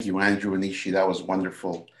you, Andrew and Ishi. That was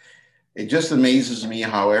wonderful. It just amazes me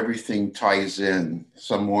how everything ties in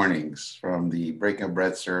some mornings, from the breaking of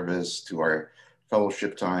bread service to our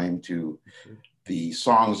fellowship time to the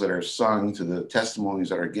songs that are sung to the testimonies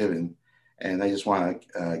that are given. And I just want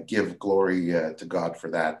to give glory to God for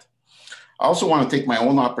that. I also want to take my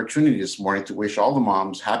own opportunity this morning to wish all the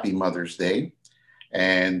moms happy Mother's Day.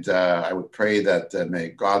 And I would pray that may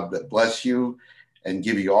God bless you and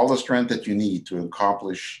give you all the strength that you need to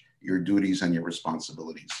accomplish your duties and your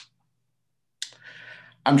responsibilities.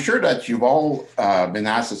 I'm sure that you've all been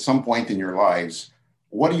asked at some point in your lives,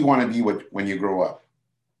 what do you want to be when you grow up?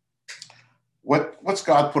 What's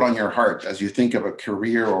God put on your heart as you think of a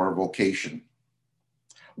career or a vocation?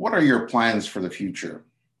 What are your plans for the future?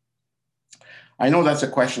 I know that's a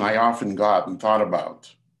question I often got and thought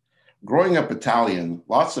about. Growing up Italian,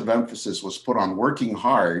 lots of emphasis was put on working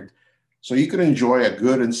hard so you could enjoy a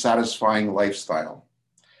good and satisfying lifestyle.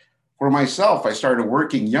 For myself, I started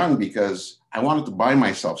working young because I wanted to buy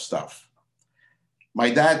myself stuff. My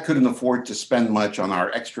dad couldn't afford to spend much on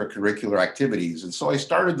our extracurricular activities, and so I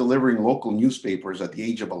started delivering local newspapers at the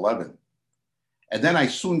age of 11. And then I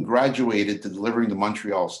soon graduated to delivering the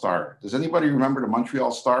Montreal Star. Does anybody remember the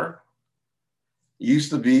Montreal Star? It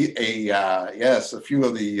used to be a few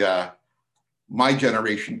of the my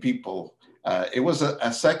generation people. It was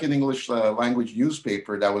a second English language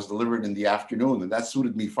newspaper that was delivered in the afternoon, and that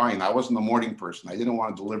suited me fine. I wasn't a morning person. I didn't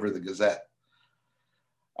want to deliver the Gazette.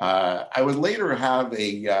 I would later have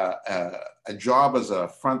a job as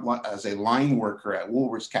a line worker at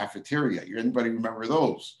Woolworth's cafeteria. Anybody remember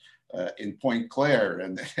those? In Pointe Claire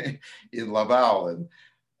and in Laval, and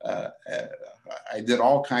I did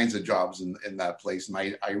all kinds of jobs in that place,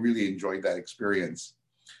 and I really enjoyed that experience.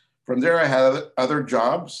 From there, I had other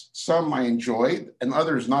jobs. Some I enjoyed, and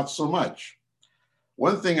others not so much.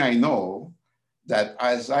 One thing I know, that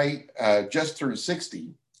as I just turned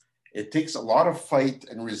 60, it takes a lot of fight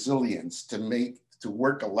and resilience to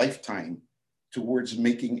work a lifetime towards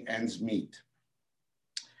making ends meet.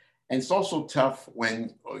 And it's also tough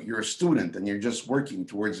when you're a student and you're just working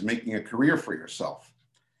towards making a career for yourself.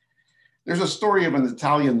 There's a story of an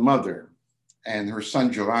Italian mother and her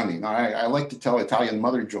son Giovanni. Now, I like to tell Italian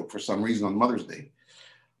mother joke for some reason on Mother's Day.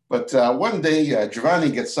 But one day, Giovanni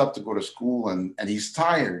gets up to go to school and he's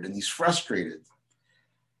tired and he's frustrated.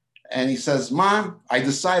 And he says, "Mom, I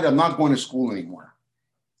decided I'm not going to school anymore."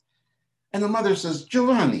 And the mother says,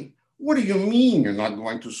 "Giovanni, what do you mean you're not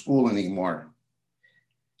going to school anymore?"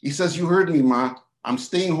 He says, "You heard me, Ma. I'm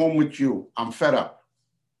staying home with you. I'm fed up."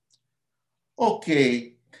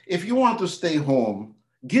 "Okay, if you want to stay home,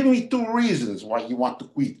 give me 2 reasons why you want to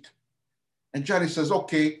quit." And Johnny says,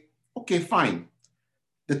 okay, fine.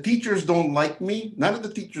 The teachers don't like me. None of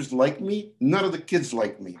the teachers like me. None of the kids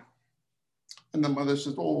like me. And the mother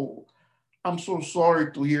says, "Oh, I'm so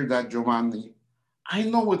sorry to hear that, Giovanni. I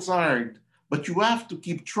know it's hard, but you have to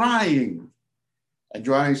keep trying." And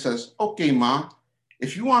Giovanni says, "Okay, Ma,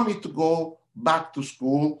 if you want me to go back to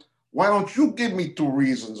school, why don't you give me 2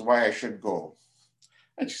 reasons why I should go?"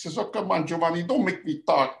 And she says, "Oh, come on, Giovanni, don't make me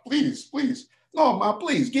talk, please, please. No, Ma,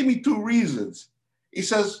 please, give me 2 reasons." She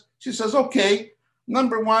says, "Okay,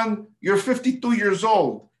 number 1, you're 52 years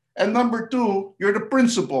old. And number 2, you're the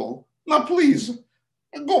principal. Now, please,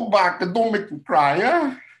 go back and don't make me cry,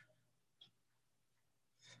 huh?"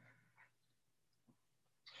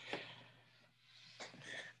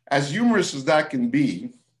 As humorous as that can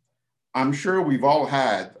be, I'm sure we've all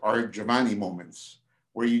had our Giovanni moments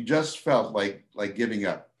where you just felt like giving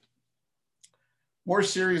up. More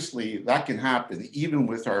seriously, that can happen even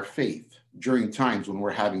with our faith during times when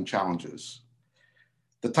we're having challenges.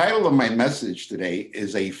 The title of my message today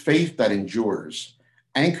is "A Faith That Endures,"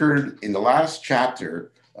 anchored in the last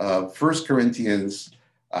chapter of 1 Corinthians,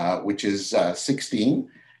 which is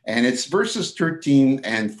 16, and it's verses 13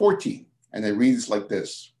 and 14. And it reads like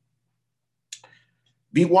this: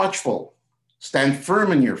 "Be watchful, stand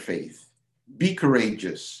firm in your faith, be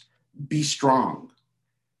courageous, be strong.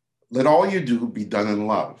 Let all you do be done in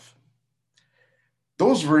love."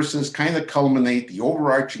 Those verses kind of culminate the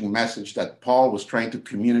overarching message that Paul was trying to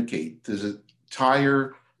communicate to the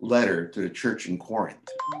entire letter to the church in Corinth.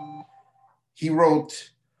 He wrote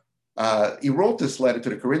this letter to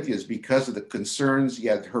the Corinthians because of the concerns he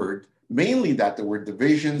had heard, mainly that there were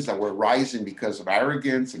divisions that were rising because of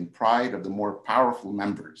arrogance and pride of the more powerful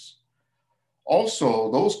members.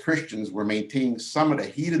 Also, those Christians were maintaining some of the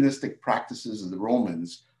hedonistic practices of the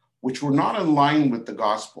Romans, which were not in line with the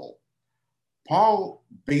gospel. Paul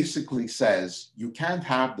basically says you can't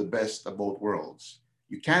have the best of both worlds.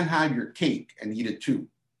 You can't have your cake and eat it too.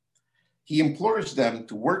 He implores them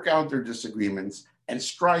to work out their disagreements and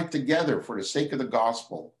strive together for the sake of the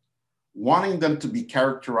gospel, wanting them to be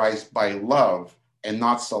characterized by love and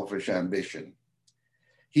not selfish ambition.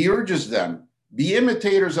 He urges them, be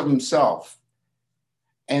imitators of himself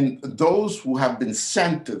and those who have been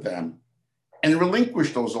sent to them, and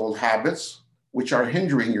relinquish those old habits which are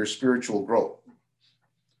hindering your spiritual growth.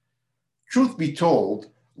 Truth be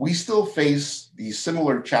told, we still face these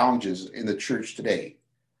similar challenges in the church today.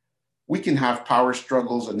 We can have power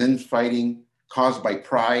struggles and infighting caused by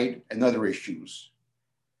pride and other issues.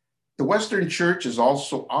 The Western church is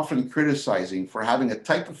also often criticizing for having a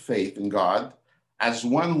type of faith in God as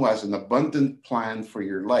one who has an abundant plan for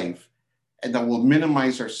your life and that will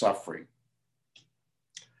minimize our suffering.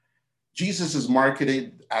 Jesus is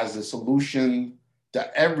marketed as the solution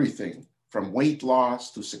to everything from weight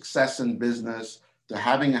loss to success in business to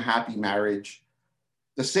having a happy marriage.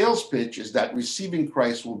 The sales pitch is that receiving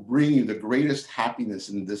Christ will bring you the greatest happiness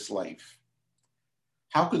in this life.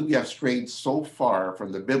 How could we have strayed so far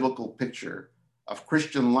from the biblical picture of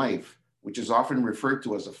Christian life, which is often referred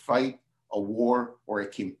to as a fight, a war, or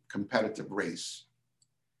a competitive race?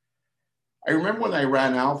 I remember when I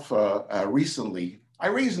ran Alpha recently, I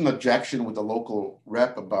raised an objection with the local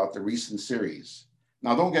rep about the recent series.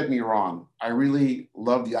 Now, don't get me wrong. I really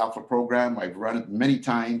love the Alpha program. I've run it many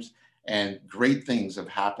times, and great things have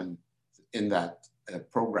happened in that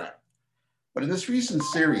program. But in this recent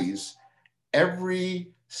series,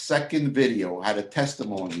 every second video had a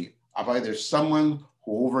testimony of either someone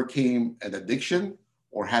who overcame an addiction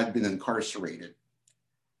or had been incarcerated.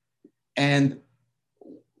 And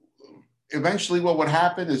eventually what would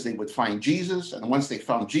happen is they would find Jesus, and once they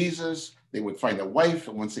found Jesus, they would find a wife,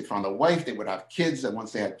 and once they found a wife, they would have kids, and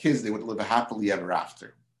once they had kids, they would live happily ever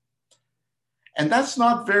after. And that's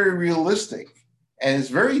not very realistic, and it's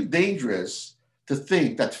very dangerous to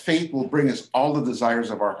think that faith will bring us all the desires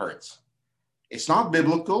of our hearts. It's not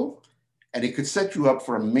biblical, and it could set you up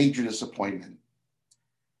for a major disappointment.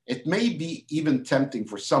 It may be even tempting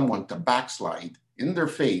for someone to backslide in their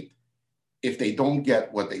faith if they don't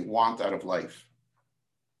get what they want out of life.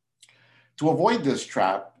 To avoid this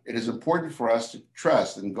trap, it is important for us to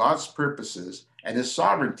trust in God's purposes and his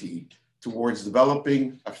sovereignty towards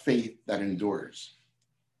developing a faith that endures.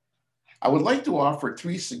 I would like to offer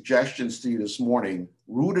 3 suggestions to you this morning,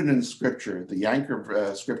 rooted in scripture, the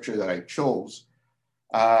anchor scripture that I chose,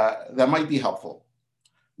 that might be helpful.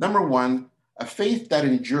 Number 1, a faith that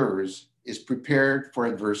endures is prepared for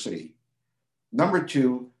adversity. Number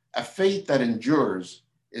 2, a faith that endures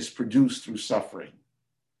is produced through suffering.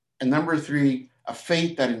 And number 3, a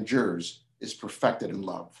faith that endures is perfected in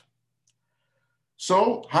love.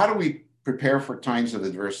 So, how do we prepare for times of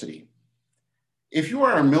adversity? If you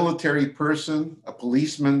are a military person, a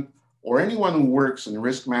policeman, or anyone who works in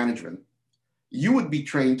risk management, you would be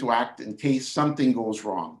trained to act in case something goes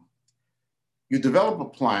wrong. You develop a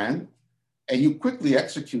plan and you quickly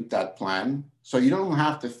execute that plan so you don't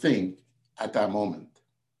have to think at that moment.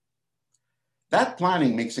 That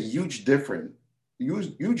planning makes a huge difference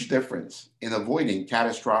in avoiding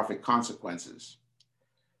catastrophic consequences.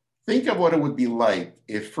 Think of what it would be like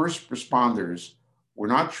if first responders were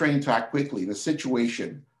not trained to act quickly in a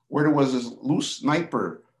situation where there was a loose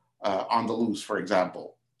sniper on the loose, for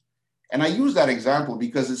example. And I use that example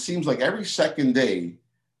because it seems like every second day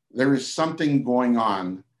there is something going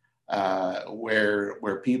on where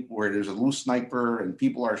there's a loose sniper and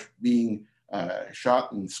people are being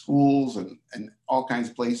shot in schools and all kinds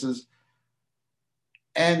of places.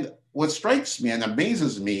 And what strikes me and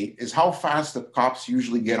amazes me is how fast the cops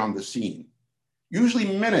usually get on the scene. Usually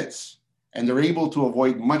minutes, and they're able to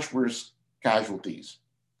avoid much worse casualties.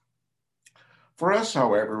 For us,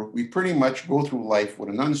 however, we pretty much go through life with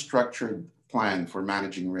an unstructured plan for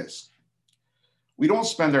managing risk. We don't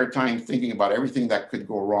spend our time thinking about everything that could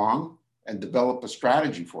go wrong and develop a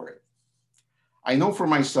strategy for it. I know for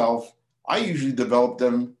myself, I usually develop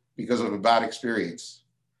them because of a bad experience.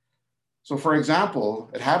 So for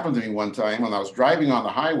example, it happened to me one time when I was driving on the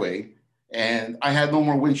highway and I had no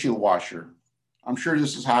more windshield washer. I'm sure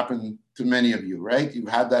this has happened to many of you, right? You've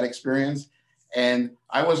had that experience. And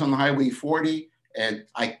I was on Highway 40 and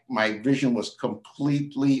my vision was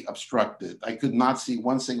completely obstructed. I could not see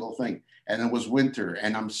one single thing. And it was winter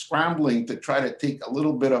and I'm scrambling to try to take a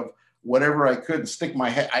little bit of whatever I could and stick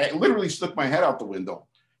my head. I literally stuck my head out the window.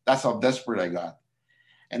 That's how desperate I got.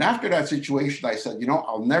 And after that situation, I said,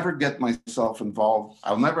 I'll never get myself involved.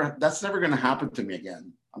 That's never going to happen to me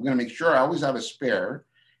again. I'm going to make sure I always have a spare.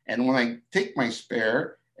 And when I take my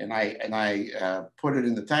spare and I put it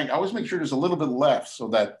in the tank, I always make sure there's a little bit left so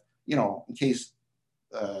that, in case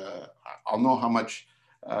I'll know how much,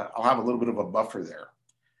 I'll have a little bit of a buffer there.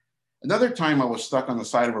 Another time I was stuck on the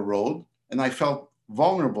side of a road and I felt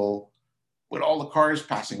vulnerable with all the cars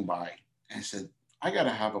passing by. And I said, I got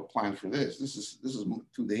to have a plan for this. This is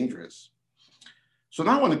too dangerous. So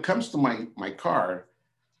now when it comes to my car,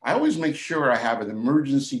 I always make sure I have an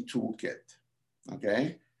emergency toolkit.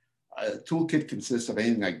 Okay. A toolkit consists of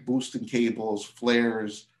anything like boosting cables,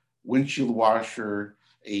 flares, windshield washer,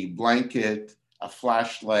 a blanket, a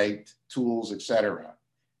flashlight, tools, etc.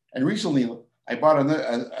 And recently, I bought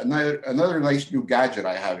another nice new gadget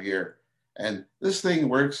I have here. And this thing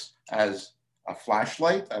works as a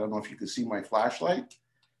flashlight. I don't know if you can see my flashlight,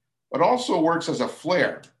 but also works as a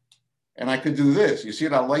flare. And I could do this. You see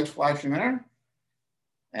that light flashing there?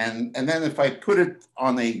 And then if I put it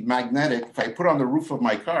on a magnetic, if I put it on the roof of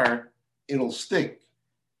my car, it'll stick.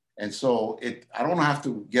 And so I don't have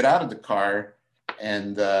to get out of the car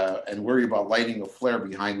and worry about lighting a flare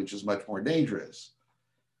behind, which is much more dangerous.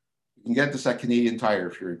 You can get this at Canadian Tire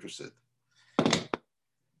if you're interested.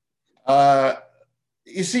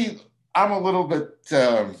 You see, I'm a little bit,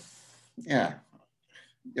 yeah,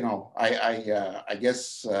 you know, I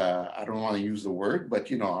guess I don't want to use the word, but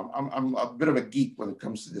you know, I'm a bit of a geek when it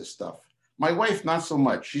comes to this stuff. My wife, not so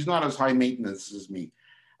much. She's not as high maintenance as me.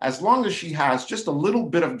 As long as she has just a little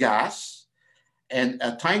bit of gas and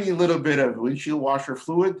a tiny little bit of windshield washer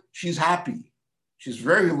fluid, she's happy. She's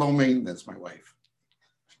very low maintenance, my wife.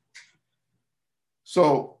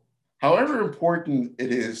 So, however important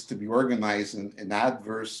it is to be organized in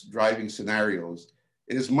adverse driving scenarios,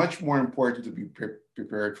 it is much more important to be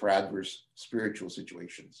prepared for adverse spiritual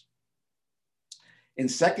situations. In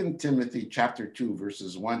 2 Timothy chapter 2,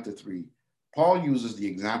 verses 1 to 3, Paul uses the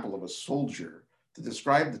example of a soldier to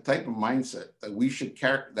describe the type of mindset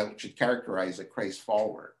that should characterize a Christ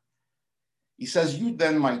follower. He says, "You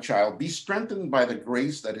then, my child, be strengthened by the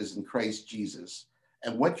grace that is in Christ Jesus,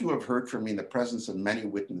 and what you have heard from me in the presence of many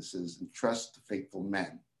witnesses, entrust to faithful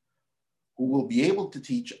men, who will be able to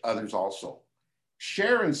teach others also.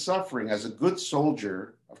 Share in suffering as a good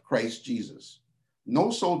soldier of Christ Jesus.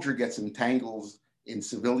 No soldier gets entangled in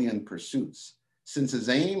civilian pursuits, since his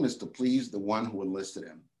aim is to please the one who enlisted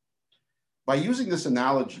him." By using this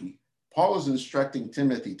analogy, Paul is instructing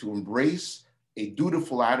Timothy to embrace a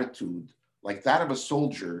dutiful attitude like that of a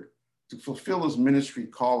soldier to fulfill his ministry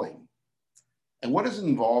calling. And what does it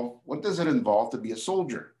involve to be a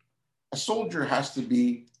soldier? A soldier has to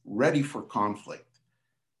be ready for conflict.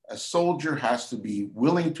 A soldier has to be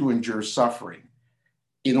willing to endure suffering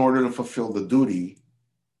in order to fulfill the duty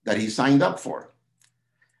that he signed up for.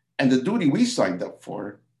 And the duty we signed up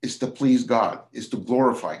for is to please God, is to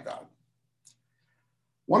glorify God.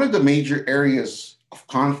 One of the major areas of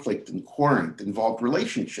conflict in Corinth involved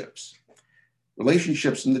relationships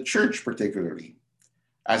in the church particularly.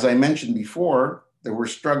 As I mentioned before, there were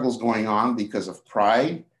struggles going on because of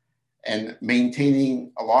pride and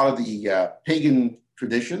maintaining a lot of the pagan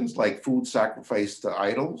traditions like food sacrificed to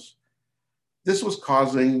idols. This was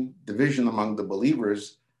causing division among the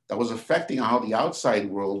believers that was affecting how the outside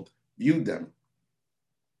world viewed them.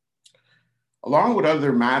 Along with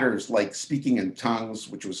other matters like speaking in tongues,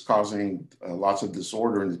 which was causing lots of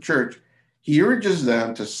disorder in the church, he urges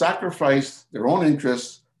them to sacrifice their own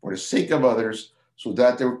interests for the sake of others so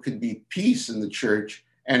that there could be peace in the church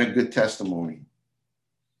and a good testimony.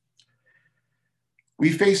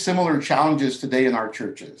 We face similar challenges today in our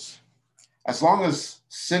churches. As long as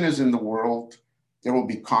sin is in the world, there will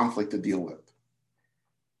be conflict to deal with.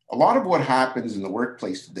 A lot of what happens in the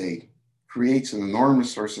workplace today creates an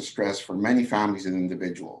enormous source of stress for many families and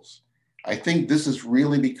individuals. I think this has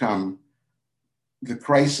really become the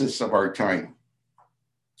crisis of our time.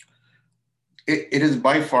 It is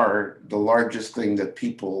by far the largest thing that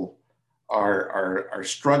people are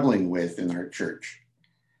struggling with in our church.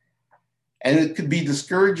 And it could be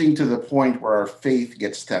discouraging to the point where our faith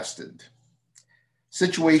gets tested.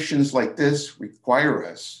 Situations like this require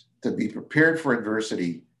us to be prepared for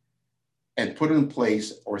adversity and put in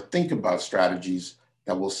place or think about strategies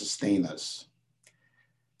that will sustain us.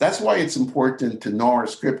 That's why it's important to know our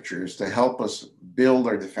scriptures to help us build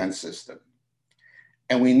our defense system.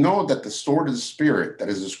 And we know that the sword of the Spirit that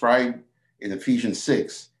is described in Ephesians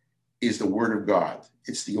 6 is the Word of God.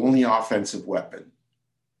 It's the only offensive weapon.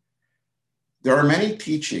 There are many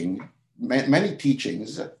teachings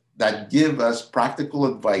that give us practical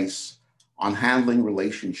advice on handling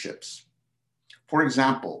relationships. For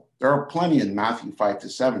example, there are plenty in Matthew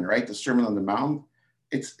 5-7, right? The Sermon on the Mount.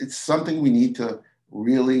 It's something we need to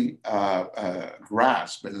really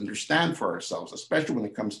grasp and understand for ourselves, especially when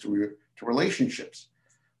it comes to relationships.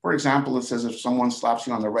 For example, it says if someone slaps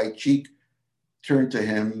you on the right cheek, turn to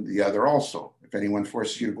him the other also. If anyone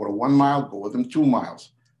forces you to go to 1 mile, go with them 2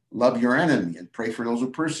 miles. Love your enemy and pray for those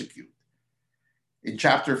who persecute. In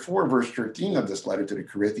chapter 4, verse 13 of this letter to the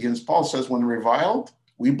Corinthians, Paul says, when reviled,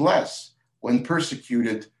 we bless. When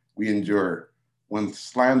persecuted, we endure. When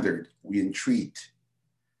slandered, we entreat.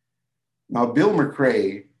 Now, Bill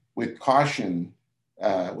McRae would caution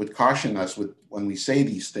us when we say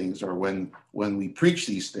these things, or when we preach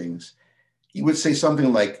these things. He would say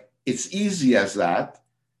something like, it's easy as that,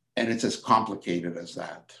 and it's as complicated as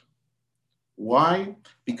that. Why?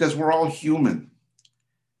 Because we're all human,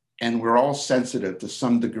 and we're all sensitive to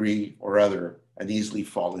some degree or other and easily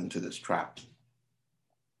fall into this trap.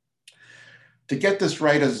 To get this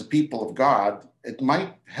right as the people of God, it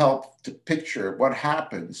might help to picture what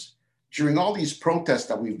happens during all these protests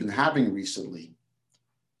that we've been having recently.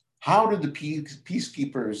 How did the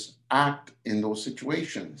peacekeepers act in those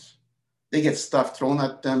situations? They get stuff thrown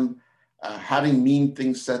at them, having mean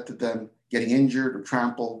things said to them, getting injured or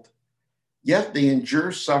trampled. Yet they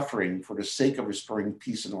endure suffering for the sake of restoring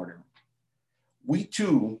peace and order. We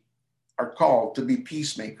too are called to be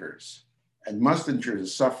peacemakers and must endure the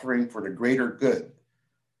suffering for the greater good,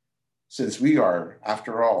 since we are,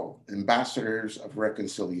 after all, ambassadors of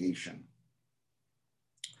reconciliation.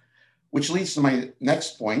 Which leads to my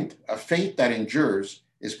next point: a faith that endures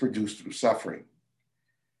is produced through suffering.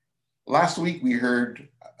 Last week, we heard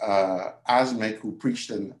Asmik, who preached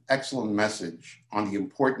an excellent message on the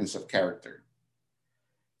importance of character.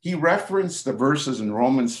 He referenced the verses in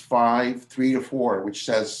Romans 5, 3-4, which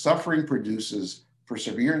says, suffering produces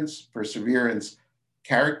perseverance,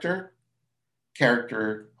 character,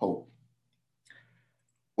 hope.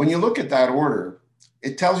 When you look at that order,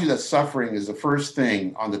 it tells you that suffering is the first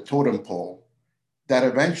thing on the totem pole that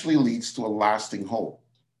eventually leads to a lasting hope.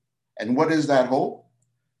 And what is that hope?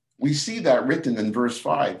 We see that written in verse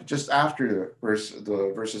 5, just after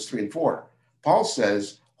the verses 3 and 4. Paul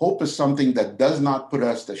says, hope is something that does not put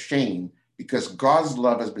us to shame, because God's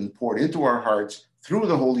love has been poured into our hearts through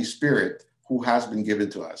the Holy Spirit who has been given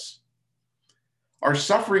to us. Our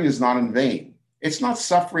suffering is not in vain. It's not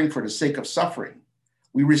suffering for the sake of suffering.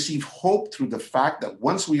 We receive hope through the fact that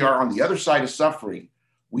once we are on the other side of suffering,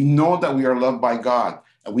 we know that we are loved by God,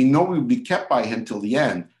 and we know we will be kept by him till the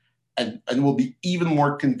end, and will be even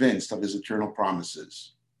more convinced of his eternal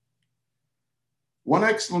promises. One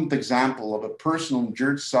excellent example of a person who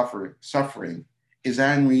endured suffering is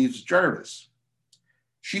Anne Reeves Jarvis.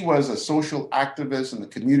 She was a social activist and a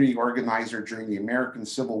community organizer during the American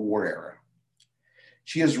Civil War era.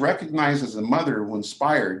 She is recognized as a mother who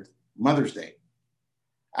inspired Mother's Day.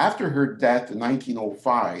 After her death in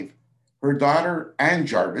 1905, her daughter, Anne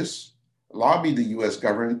Jarvis, lobbied the US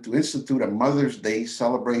government to institute a Mother's Day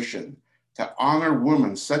celebration to honor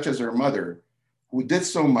women such as her mother, who did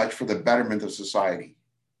so much for the betterment of society.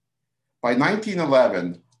 By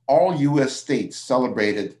 1911, all US states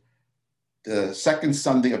celebrated the second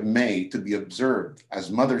Sunday of May to be observed as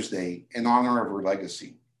Mother's Day in honor of her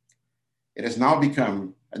legacy. It has now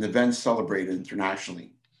become an event celebrated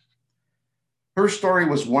internationally. Her story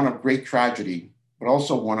was one of great tragedy, but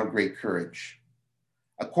also one of great courage.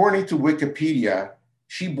 According to Wikipedia,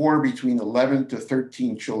 she bore between 11 to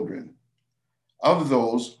 13 children. Of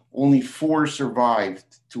those, only 4 survived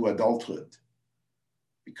to adulthood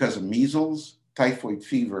because of measles, typhoid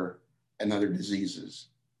fever, and other diseases.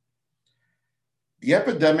 The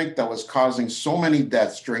epidemic that was causing so many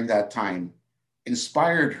deaths during that time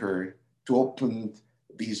inspired her to open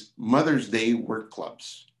these Mother's Day work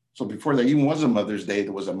clubs. So before there even was a Mother's Day,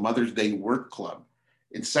 there was a Mother's Day work club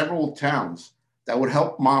in several towns that would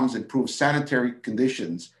help moms improve sanitary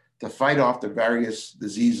conditions to fight off the various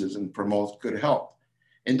diseases and promote good health.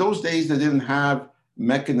 In those days, they didn't have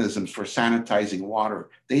mechanisms for sanitizing water.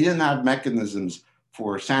 They didn't have mechanisms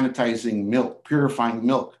for sanitizing milk, purifying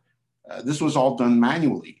milk. This was all done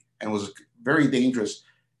manually and was very dangerous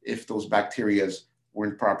if those bacteria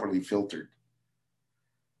weren't properly filtered.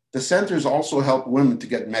 The centers also helped women to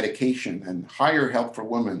get medication and higher help for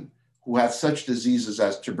women who had such diseases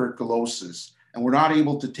as tuberculosis and were not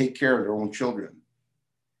able to take care of their own children.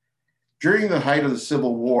 During the height of the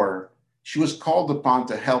Civil War, she was called upon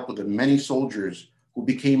to help with the many soldiers who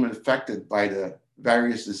became infected by the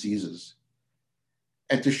various diseases.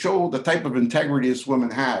 And to show the type of integrity this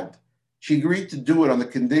woman had, she agreed to do it on the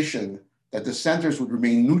condition that the centers would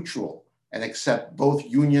remain neutral and accept both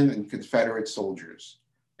Union and Confederate soldiers.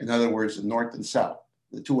 In other words, the North and South,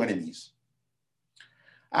 the two enemies.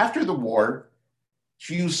 After the war,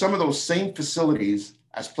 she used some of those same facilities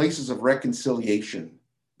as places of reconciliation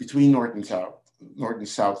between North and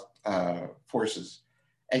South forces,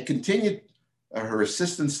 and continued her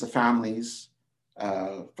assistance to families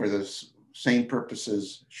for the same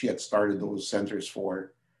purposes she had started those centers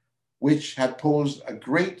for, which had posed a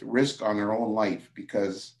great risk on her own life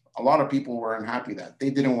because a lot of people were unhappy that they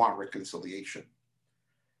didn't want reconciliation.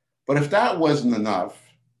 But if that wasn't enough,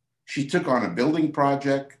 she took on a building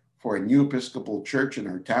project for a new Episcopal church in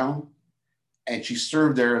her town, and she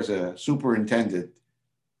served there as a superintendent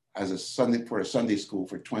for a Sunday school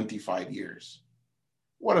for 25 years.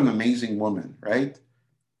 What an amazing woman, right?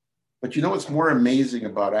 But you know what's more amazing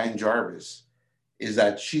about Anne Jarvis is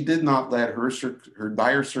that she did not let her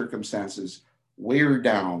dire circumstances weigh her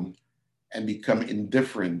down and become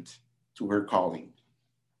indifferent to her calling.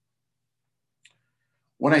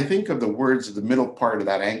 When I think of the words of the middle part of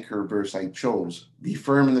that anchor verse I chose, be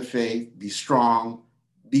firm in the faith, be strong,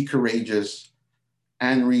 be courageous,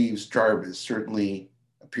 Anne Reeves Jarvis certainly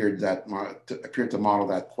appeared to model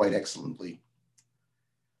that quite excellently.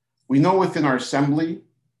 We know within our assembly,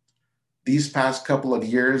 these past couple of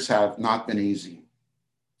years have not been easy.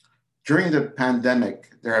 During the pandemic,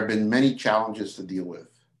 there have been many challenges to deal with.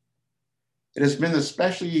 It has been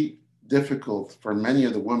especially difficult for many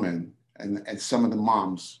of the women and some of the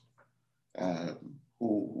moms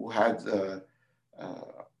who had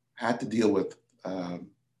to deal with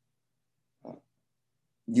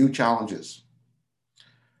new challenges.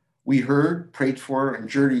 We heard, prayed for, and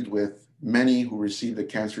journeyed with many who received a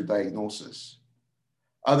cancer diagnosis.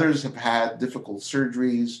 Others have had difficult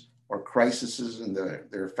surgeries or crises in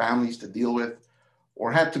their families to deal with,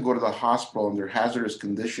 or had to go to the hospital under hazardous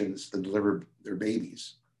conditions to deliver their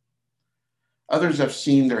babies. Others have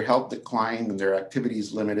seen their health decline and their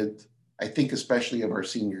activities limited. I think especially of our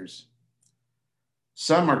seniors.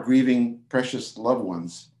 Some are grieving precious loved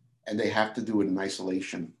ones, and they have to do it in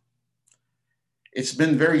isolation. It's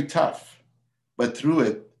been very tough, but through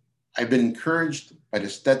it, I've been encouraged by the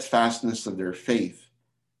steadfastness of their faith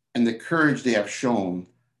and the courage they have shown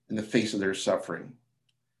in the face of their suffering.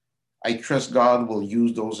 I trust God will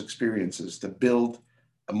use those experiences to build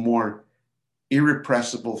a more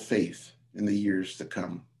irrepressible faith in the years to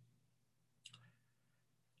come.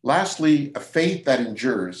 Lastly, a faith that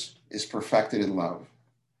endures is perfected in love.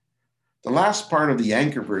 The last part of the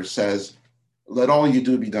anchor verse says, let all you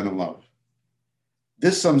do be done in love.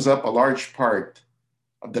 This sums up a large part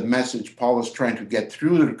of the message Paul is trying to get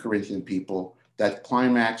through to the Corinthian people that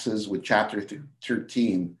climaxes with chapter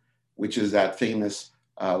 13, which is that famous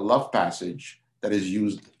love passage that is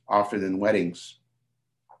used often in weddings.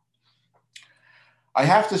 I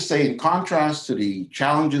have to say, in contrast to the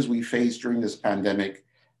challenges we faced during this pandemic,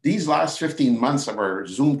 these last 15 months of our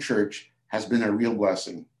Zoom church has been a real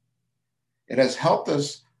blessing. It has helped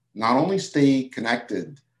us not only stay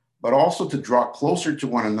connected, but also to draw closer to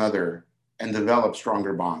one another and develop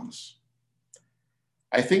stronger bonds.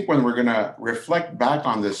 I think when we're going to reflect back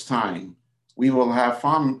on this time, we will have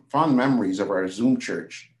fond memories of our Zoom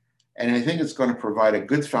church. And I think it's going to provide a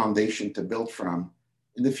good foundation to build from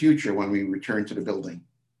in the future when we return to the building.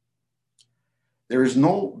 There is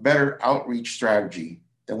no better outreach strategy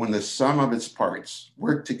than when the sum of its parts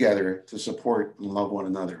work together to support and love one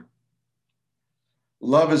another.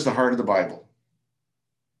 Love is the heart of the Bible.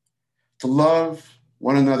 To love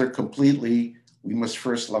one another completely, we must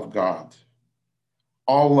first love God.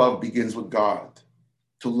 All love begins with God.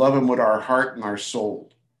 To love Him with our heart and our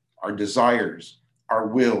soul, our desires, our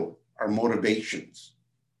will, our motivations.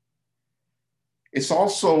 It's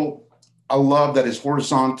also a love that is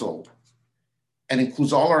horizontal and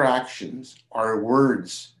includes all our actions, our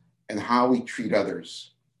words, and how we treat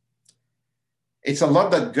others. It's a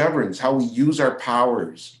love that governs how we use our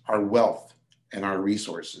powers, our wealth, and our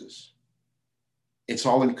resources. It's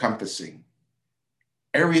all encompassing.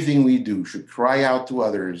 Everything we do should cry out to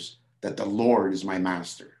others that the Lord is my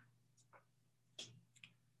master.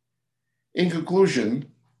 In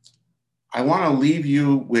conclusion, I want to leave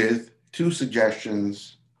you with 2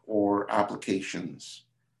 suggestions or applications.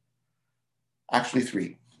 Actually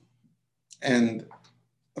 3. And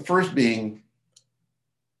the first being,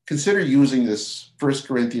 consider using this 1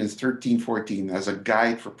 Corinthians 13:14 as a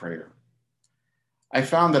guide for prayer. I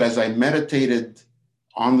found that as I meditated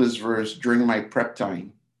on this verse during my prep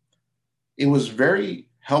time, it was very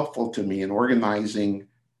helpful to me in organizing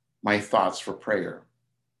my thoughts for prayer.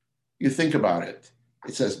 You think about it.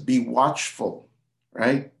 It says, be watchful,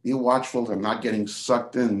 right? Be watchful that I'm not getting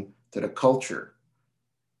sucked in to the culture,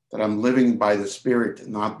 that I'm living by the Spirit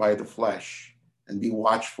and not by the flesh, and be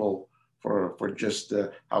watchful for just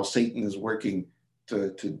how Satan is working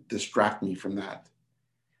to distract me from that.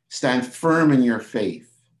 Stand firm in your faith.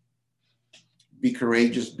 Be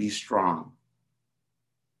courageous, be strong.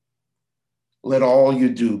 Let all you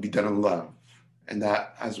do be done in love. And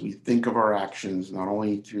that as we think of our actions, not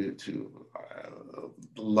only to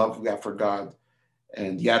the love we have for God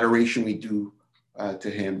and the adoration we do to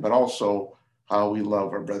him, but also how we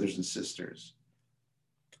love our brothers and sisters.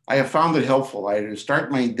 I have found it helpful. I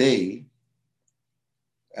start my day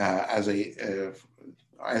as a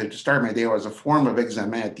I had to start my day as a form of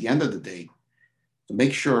examen at the end of the day to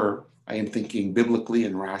make sure I am thinking biblically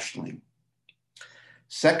and rationally.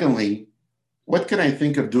 Secondly, what can I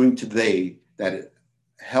think of doing today that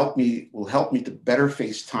will help me to better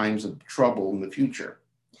face times of trouble in the future?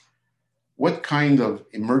 What kind of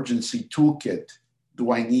emergency toolkit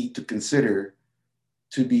do I need to consider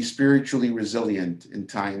to be spiritually resilient in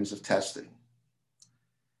times of testing?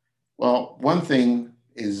 Well, one thing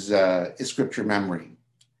is scripture memory.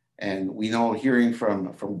 And we know, hearing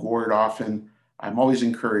from Gord often, I'm always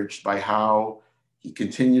encouraged by how he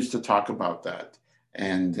continues to talk about that.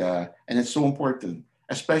 And it's so important,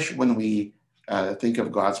 especially when we think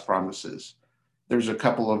of God's promises. There's a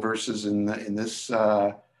couple of verses in this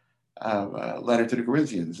letter to the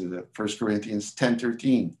Corinthians, 1 Corinthians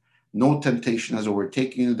 10:13. No temptation has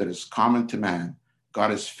overtaken you that is common to man.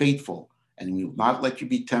 God is faithful, and he will not let you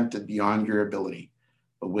be tempted beyond your ability.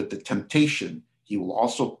 But with the temptation, he will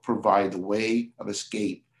also provide the way of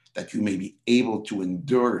escape that you may be able to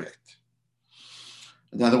endure it.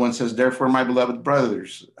 Another one says, therefore, my beloved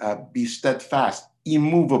brothers, be steadfast,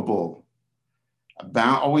 immovable,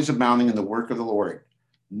 always abounding in the work of the Lord,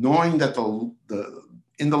 knowing that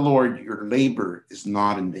in the Lord your labor is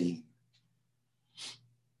not in vain.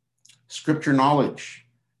 Scripture knowledge.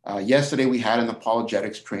 Yesterday we had an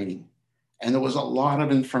apologetics training, and there was a lot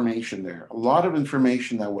of information there, a lot of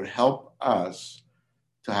information that would help us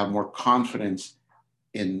to have more confidence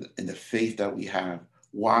in the faith that we have.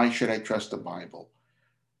 Why should I trust the Bible?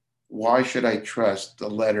 Why should I trust the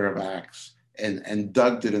letter of Acts? And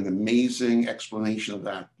Doug did an amazing explanation of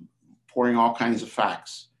that, pouring all kinds of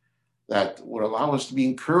facts that would allow us to be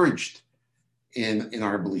encouraged in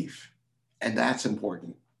our belief. And that's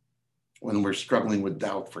important when we're struggling with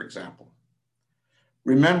doubt, for example.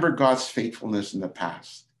 Remember God's faithfulness in the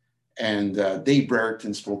past. And Dave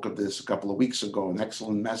Brereton spoke of this a couple of weeks ago, an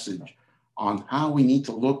excellent message on how we need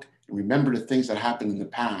to look and remember the things that happened in the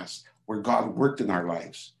past where God worked in our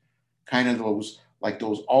lives. Kind of those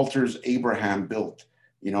altars Abraham built.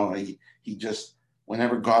 You know, he just,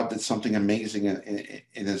 whenever God did something amazing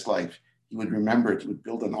in his life, he would remember it, he would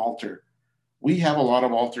build an altar. We have a lot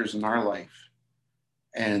of altars in our life,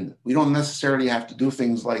 and we don't necessarily have to do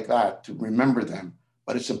things like that to remember them,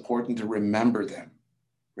 but it's important to remember them.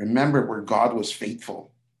 Remember where God was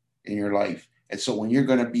faithful in your life. And so when you're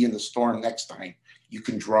going to be in the storm next time, you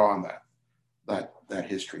can draw on that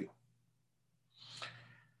history.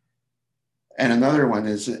 And another one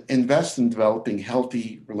is invest in developing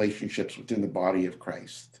healthy relationships within the body of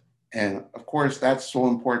Christ. And of course, that's so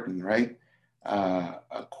important, right?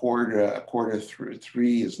 A cord of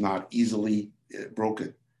three is not easily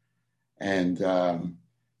broken. And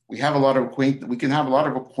we can have a lot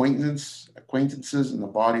of acquaintances in the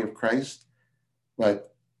body of Christ,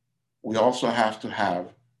 but we also have to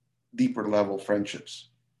have deeper level friendships.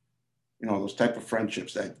 You know, those type of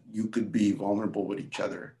friendships that you could be vulnerable with each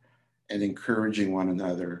other and encouraging one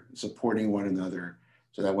another, supporting one another,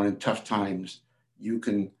 so that when in tough times, you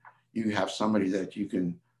have somebody that you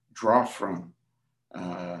can draw from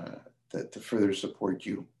to further support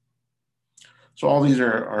you. So all these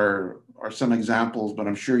are some examples, but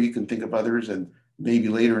I'm sure you can think of others, and maybe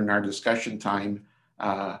later in our discussion time,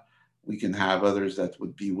 we can have others that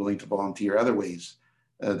would be willing to volunteer other ways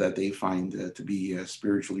that they find to be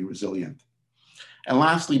spiritually resilient. And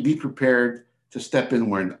lastly, be prepared to step in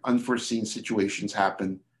when unforeseen situations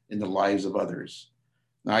happen in the lives of others.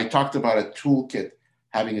 Now, I talked about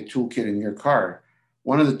having a toolkit in your car.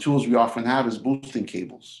 One of the tools we often have is boosting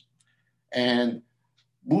cables. And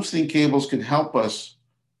boosting cables can help us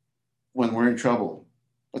when we're in trouble,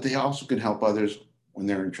 but they also can help others when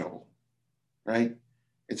they're in trouble, right?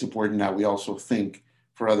 It's important that we also think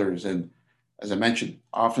for others. And as I mentioned,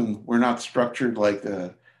 often we're not structured like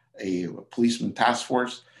a policeman task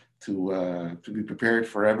force to be prepared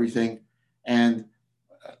for everything, and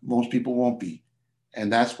most people won't be,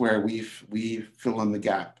 and that's where we fill in the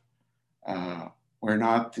gap. We're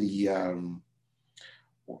not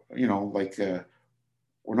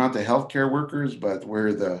we're not the healthcare workers, but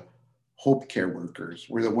we're the hope care workers.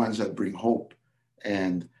 We're the ones that bring hope,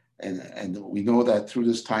 and we know that through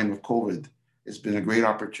this time of COVID, it's been a great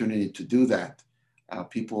opportunity to do that.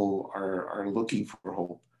 People are looking for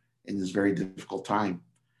hope in this very difficult time.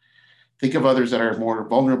 Think of others that are more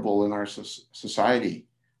vulnerable in our society.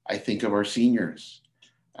 I think of our seniors.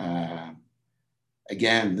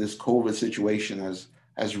 Again, this COVID situation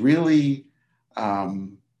has really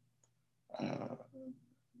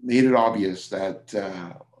made it obvious that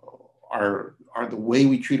the way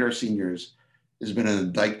we treat our seniors has been an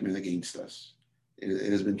indictment against us.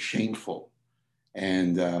 It has been shameful,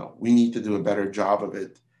 and we need to do a better job of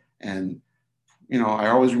it. And I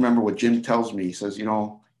always remember what Jim tells me. He says,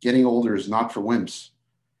 getting older is not for wimps.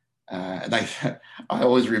 And I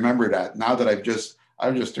always remember that. Now that I've just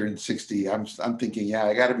turned 60, I'm thinking, yeah,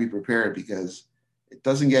 I got to be prepared because it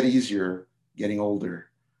doesn't get easier getting older.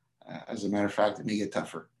 As a matter of fact, it may get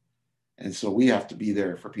tougher. And so we have to be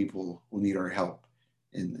there for people who need our help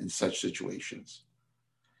in such situations.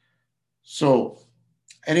 So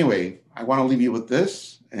anyway, I want to leave you with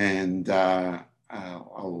this, and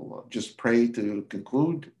I'll just pray to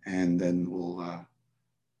conclude, and then we'll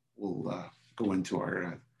go into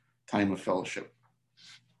our time of fellowship.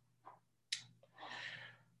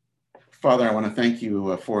 Father, I want to thank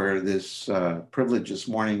you for this privilege this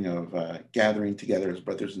morning of gathering together as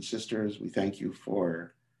brothers and sisters. We thank you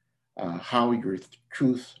for how your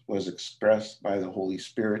truth was expressed by the Holy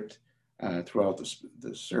Spirit throughout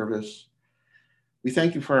the service. We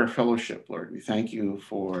thank you for our fellowship, Lord. We thank you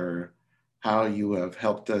for how you have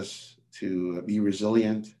helped us to be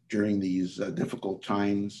resilient during these difficult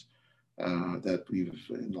times that we've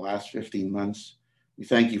in the last 15 months. We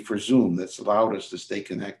thank you for Zoom that's allowed us to stay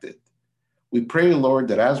connected. We pray, Lord,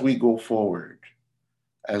 that as we go forward,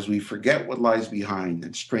 as we forget what lies behind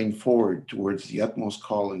and strain forward towards the utmost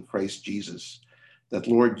call in Christ Jesus, that,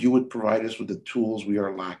 Lord, you would provide us with the tools we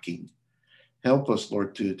are lacking. Help us,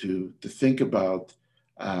 Lord, to think about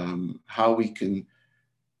how we can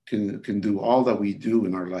do all that we do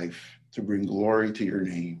in our life to bring glory to your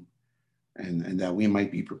name, and that we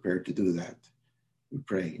might be prepared to do that. We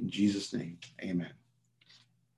pray in Jesus' name, amen.